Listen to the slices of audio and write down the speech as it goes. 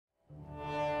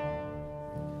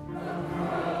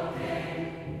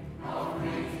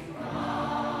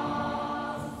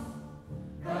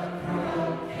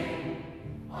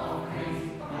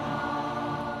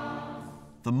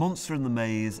Monster in the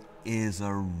Maze is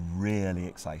a really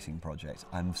exciting project.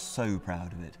 I'm so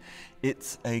proud of it.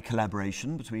 It's a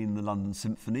collaboration between the London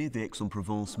Symphony, the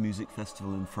d-Aix-en-Provence Music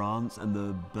Festival in France, and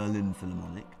the Berliner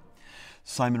Philharmonic.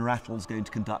 Simon Rattle's going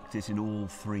to conduct it in all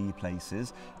three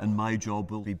places, and my job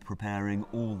will be preparing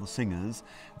all the singers.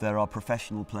 There are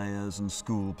professional players and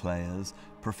school players,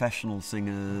 professional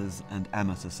singers and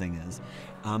amateur singers,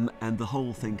 and the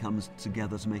whole thing comes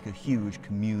together to make a huge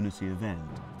community event.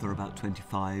 There are about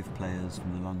 25 players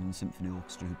from the London Symphony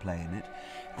Orchestra who play in it,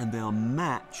 and they are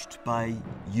matched by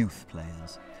youth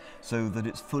players, so that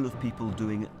it's full of people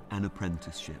doing an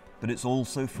apprenticeship, but it's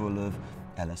also full of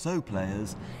LSO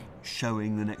players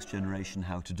showing the next generation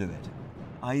how to do it.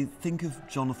 I think of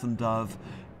Jonathan Dove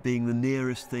being the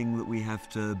nearest thing that we have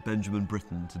to Benjamin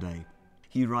Britten today.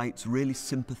 He writes really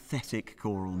sympathetic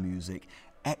choral music,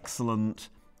 excellent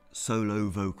solo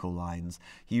vocal lines.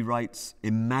 He writes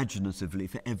imaginatively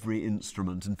for every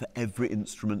instrument, and for every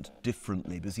instrument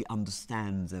differently, because he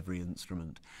understands every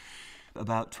instrument.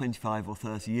 About 25 or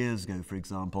 30 years ago, for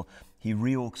example, he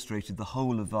reorchestrated the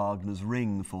whole of Wagner's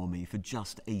Ring for me for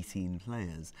just 18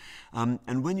 players.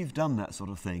 And when you've done that sort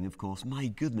of thing, of course, my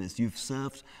goodness, you've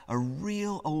served a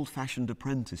real old-fashioned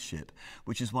apprenticeship,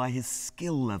 which is why his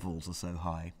skill levels are so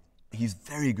high. He's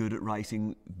very good at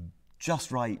writing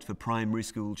just right for primary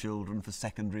school children, for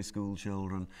secondary school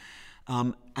children,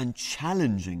 and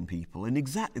challenging people in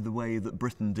exactly the way that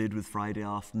Britain did with Friday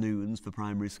afternoons for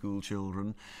primary school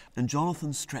children. And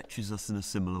Jonathan stretches us in a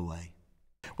similar way.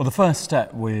 Well, the first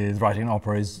step with writing an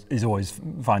opera is always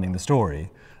finding the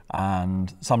story.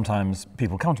 And sometimes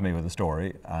people come to me with a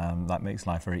story, and that makes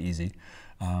life very easy.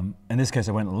 In this case,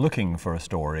 I went looking for a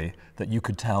story that you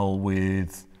could tell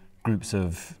with groups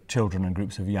of children and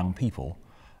groups of young people.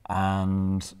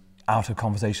 And out of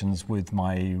conversations with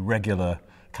my regular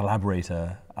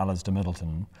collaborator, Alice de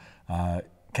Middleton,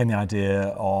 came the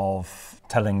idea of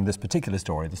telling this particular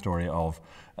story, the story of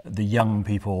the young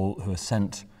people who are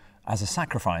sent as a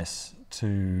sacrifice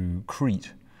to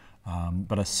Crete,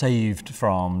 but are saved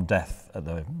from death at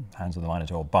the hands of the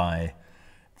Minotaur by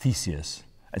Theseus.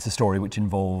 It's a story which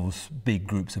involves big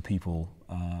groups of people,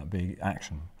 big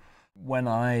action. When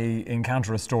I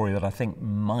encounter a story that I think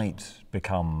might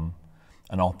become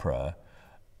an opera,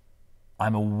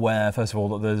 I'm aware, first of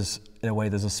all, that in a way,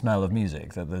 there's a smell of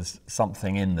music, that there's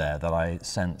something in there that I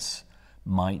sense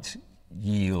might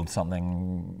yield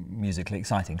something musically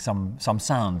exciting, some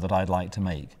sound that I'd like to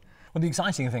make. Well, the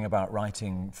exciting thing about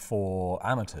writing for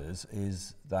amateurs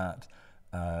is that,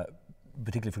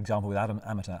 particularly, for example, with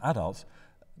amateur adults,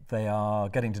 they are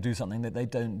getting to do something that they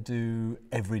don't do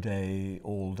every day,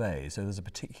 all day. So there's a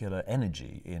particular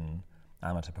energy in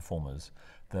amateur performers.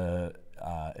 There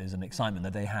is an excitement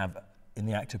that they have in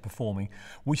the act of performing,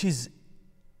 which is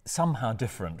somehow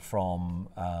different from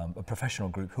a professional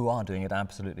group who are doing it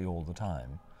absolutely all the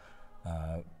time.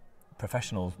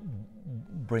 Professionals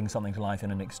bring something to life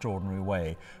in an extraordinary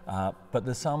way, but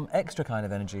there's some extra kind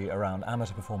of energy around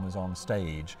amateur performers on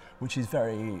stage, which is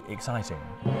very exciting.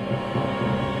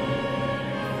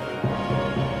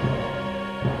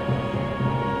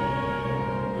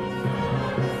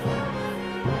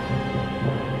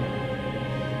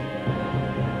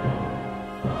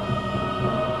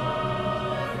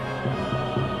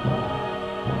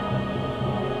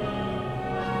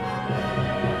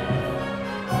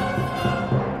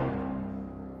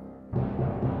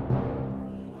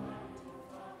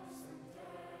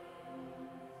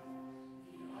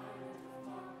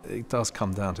 It does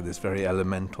come down to this very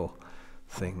elemental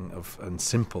thing and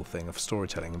simple thing of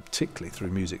storytelling, and particularly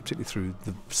through music, particularly through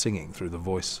the singing, through the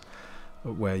voice,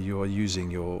 where you are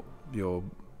using your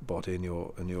body and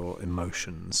your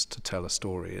emotions to tell a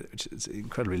story, which is an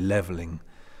incredibly levelling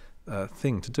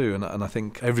thing to do. And I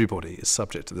think everybody is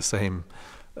subject to the same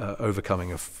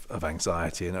overcoming of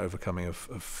anxiety and overcoming of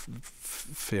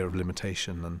fear of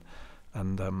limitation,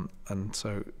 and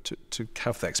so to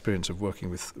have the experience of working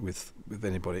with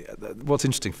anybody. What's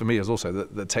interesting for me is also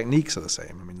that the techniques are the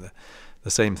same. I mean,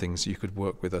 the same things you could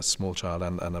work with a small child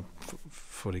and a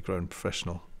fully grown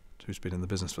professional who's been in the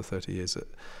business for 30 years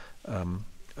are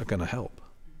going to help,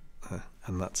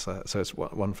 and that's so it's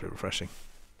wonderfully refreshing.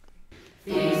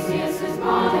 Theseus is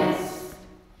modest,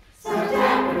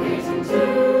 self-deprecating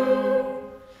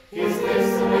too. His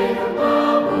lips are made of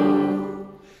marble.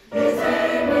 His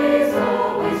aim is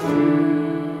always true.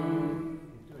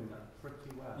 You're doing that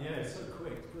pretty well. Yeah, it's so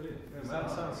quick, brilliant. That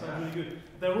sounds really good.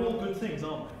 They're all good things,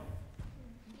 aren't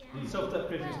they? Yeah.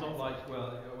 Self-deprecating is not like,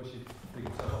 well, I wish you'd think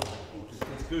himself up.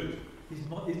 It's good. He's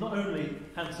not only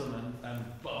handsome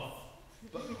and buff,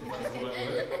 but if that's the right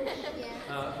word,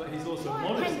 but he's also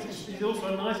modest. He's also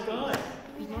a nice guy.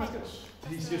 He's nice.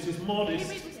 He's just as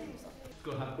modest. He's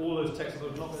got to have all those texts.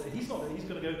 He's not. He's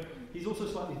going to go. He's also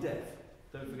slightly deaf.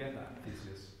 Don't forget that,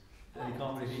 Theseus. And he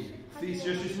can't really hear you.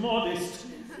 Theseus is modest.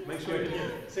 Make sure you can hear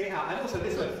it. Sing it out. And also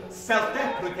this word,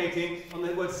 self-deprecating on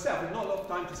the word self. There's not a lot of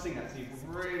time to sing that, so you can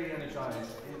really energise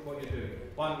what you're doing.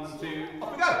 1, 2,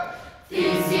 off we go!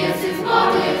 Theseus is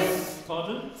modest.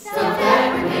 Pardon?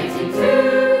 Self-deprecating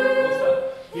too. What's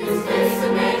that? His face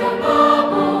is made of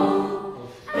marble.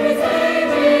 His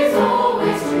age is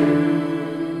always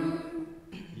true.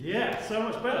 Yeah, so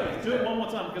much better. Do it one more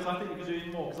time because I think you can do it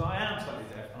more because I am slightly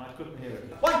deaf and I couldn't hear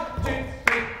it. 1, 2, 3,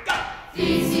 go!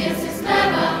 Theseus is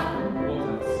clever. What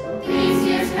was that?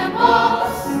 Theseus can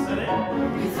box. Is that it?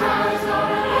 His eyes are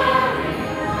hairy.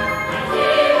 And he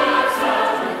works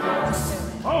out with us.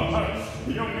 Oh, hush!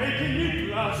 You're making me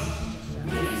blush.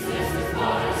 Theseus is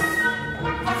modest.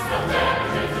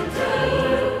 Self-deprecating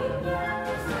too.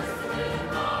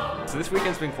 So this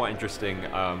weekend's been quite interesting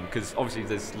because obviously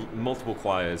there's multiple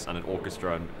choirs and an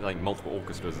orchestra and like multiple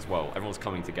orchestras as well. Everyone's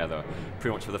coming together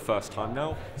pretty much for the first time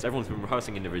now. So everyone's been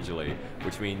rehearsing individually,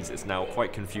 which means it's now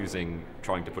quite confusing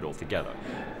trying to put it all together.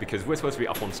 Because we're supposed to be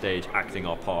up on stage acting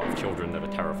our part of children that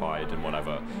are terrified and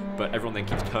whatever, but everyone then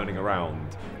keeps turning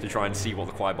around to try and see what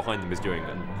the choir behind them is doing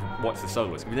and what's the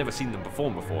soloist. We've never seen them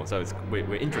perform before, so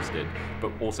we're interested,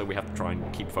 but also we have to try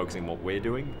and keep focusing on what we're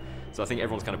doing. So I think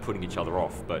everyone's kind of putting each other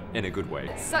off, but in a good way.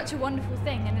 It's such a wonderful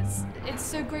thing, and it's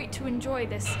so great to enjoy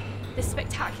this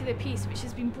spectacular piece which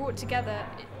has been brought together.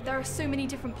 There are so many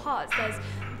different parts. There's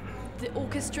the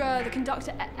orchestra, the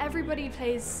conductor, everybody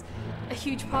plays a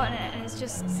huge part in it, and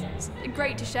it's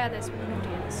great to share this with an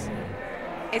audience.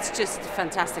 It's just a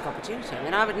fantastic opportunity. I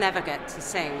mean, I would never get to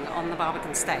sing on the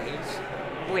Barbican stage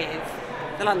with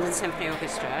the London Symphony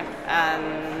Orchestra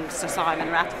and Sir Simon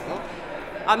Rattle.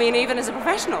 I mean, even as a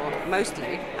professional,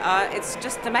 mostly, it's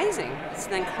just amazing. It's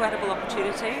an incredible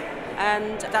opportunity,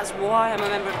 and that's why I'm a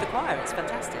member of the choir. It's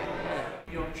fantastic.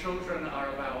 Your children are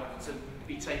about to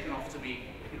be taken off to be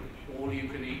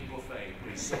all-you-can-eat buffet,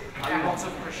 please. And lots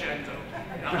of crescendo.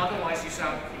 Otherwise, you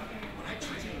sound. Well,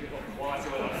 actually, it's a bit quieter.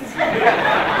 I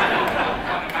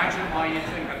can't imagine why you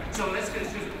think that. So let's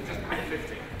just pick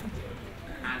 50.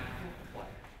 And what?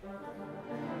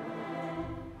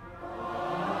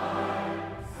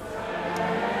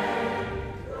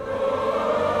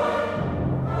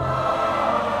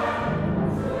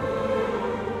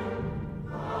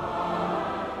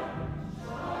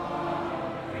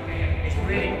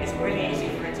 It's really easy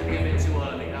for it to be a bit too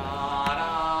early. Da,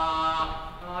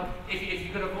 da, da. If you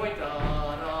could avoid da,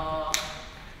 da,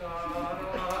 da,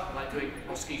 da, like doing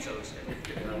mosquitoes.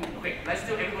 Quick, let's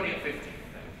do everybody at 50.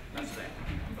 That's fair.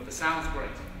 But the sound's great.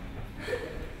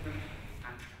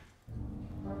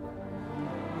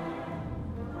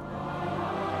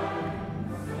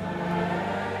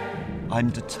 I'm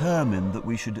determined that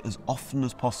we should, as often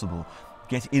as possible,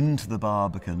 get into the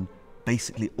Barbican,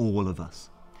 basically all of us,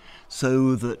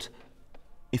 so that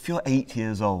if you're 8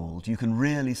 years old, you can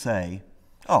really say,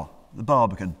 oh, the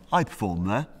Barbican, I perform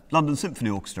there, London Symphony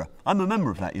Orchestra. I'm a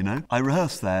member of that, you know. I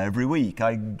rehearse there every week.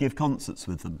 I give concerts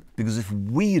with them. Because if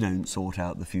we don't sort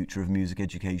out the future of music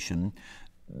education,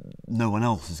 no one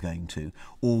else is going to.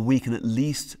 Or we can at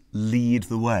least lead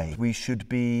the way. We should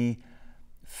be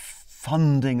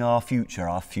funding our future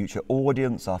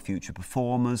audience, our future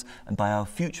performers, and by our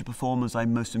future performers I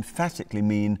most emphatically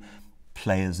mean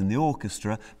players in the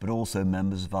orchestra, but also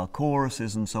members of our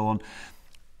choruses and so on.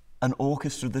 An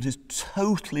orchestra that is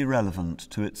totally relevant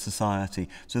to its society,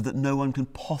 so that no one can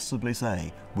possibly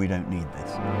say, we don't need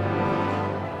this.